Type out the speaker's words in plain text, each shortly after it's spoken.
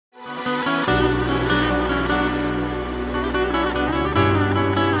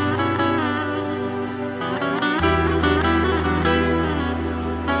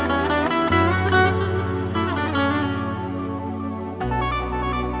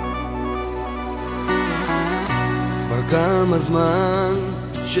כמה זמן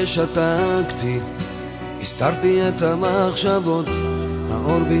ששתקתי, הסתרתי את המחשבות,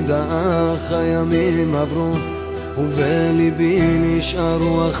 האור בידך, הימים עברו ובליבי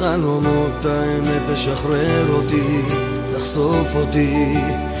נשארו החלומות. האמת תשחרר אותי, תחשוף אותי,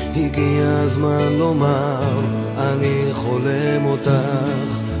 הגיע הזמן לומר אני חולם אותך,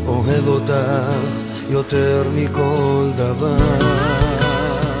 אוהב אותך יותר מכל דבר.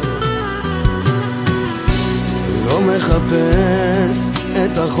 לא מחפש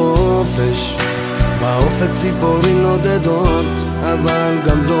את החופש, באופק ציפורים נודדות, אבל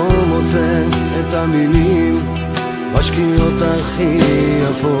גם לא מוצא את המילים בשקיעות הכי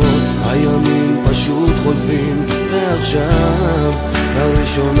יפות. הימים פשוט חולפים, ועכשיו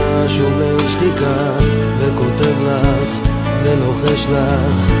לראשונה שובר שתיקה, וכותב לך ולוחש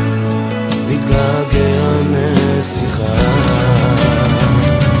לך, מתגעגע לשיחה.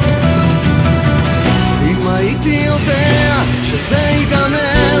 אם הייתי יודע שזה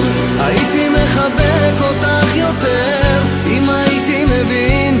ייגמר, הייתי מחבק אותך יותר. אם הייתי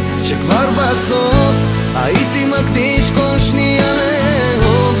מבין שכבר בסוף הייתי מקדיש כל שנייה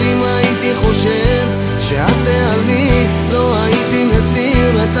לאהוב. אם הייתי חושב שאת תיעלמי, לא הייתי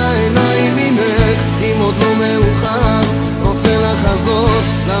מסיר את העיניים ממך. אם עוד לא מאוחר, רוצה לחזור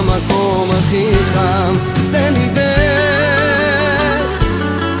למקום הכי חם בליבך.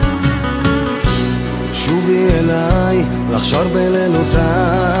 שובי אליי, לחשר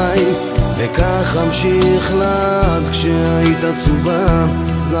בלילותיי, וכך אמשיך לעד. כשהיית עצובה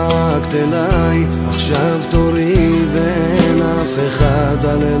זעקת אליי, עכשיו תורי ואין אף אחד.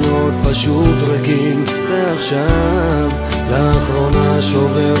 הלילות פשוט ריקים, ועכשיו לאחרונה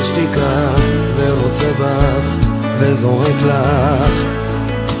שובר שתיקה, ורוצה בך וזורק לך,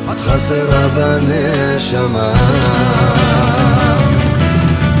 את חסרה בנשמה.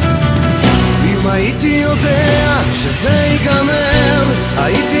 אם הייתי יודע שזה ייגמר,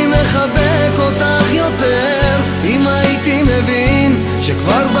 הייתי מחבק אותך יותר. אם הייתי מבין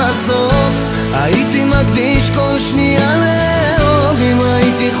שכבר בסוף הייתי מקדיש כל שנייה לאהוב. אם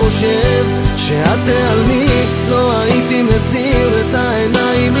הייתי חושב שאת תיעלמי, לא הייתי מסיר את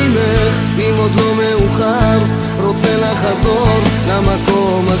העיניים ממך. אם עוד לא מאוחר, רוצה לחזור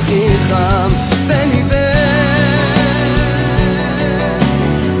למקום הכי חם בליבך.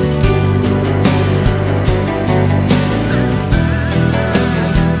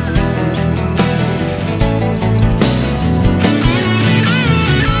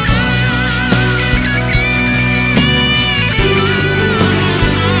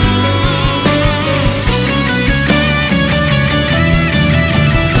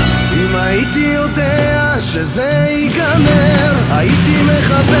 שזה ייגמר, הייתי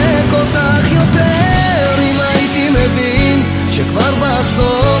מחבק אותך יותר. אם הייתי מבין שכבר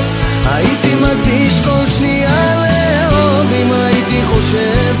בסוף הייתי מקדיש כל שנייה לאהוב. אם הייתי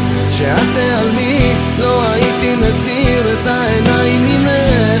חושב שאת תיעלמי, לא הייתי מסיר את העיניים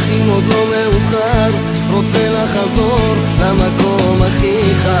ממך. אם עוד לא מאוחר, רוצה לחזור למקום הכי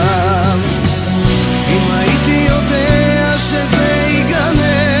חם. אם הייתי יודע שזה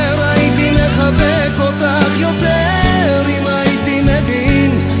ייגמר, הייתי מחבק אותך יותר. אם הייתי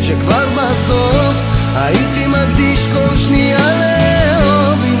מבין שכבר בסוף הייתי מקדיש כל שנייה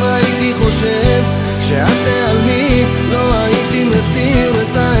לאהוב. אם הייתי חושב שאת תיעלמי, לא הייתי מסיר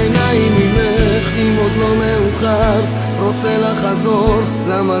את העיניים ממך. אם עוד לא מאוחר, רוצה לחזור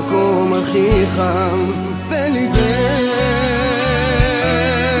למקום הכי חם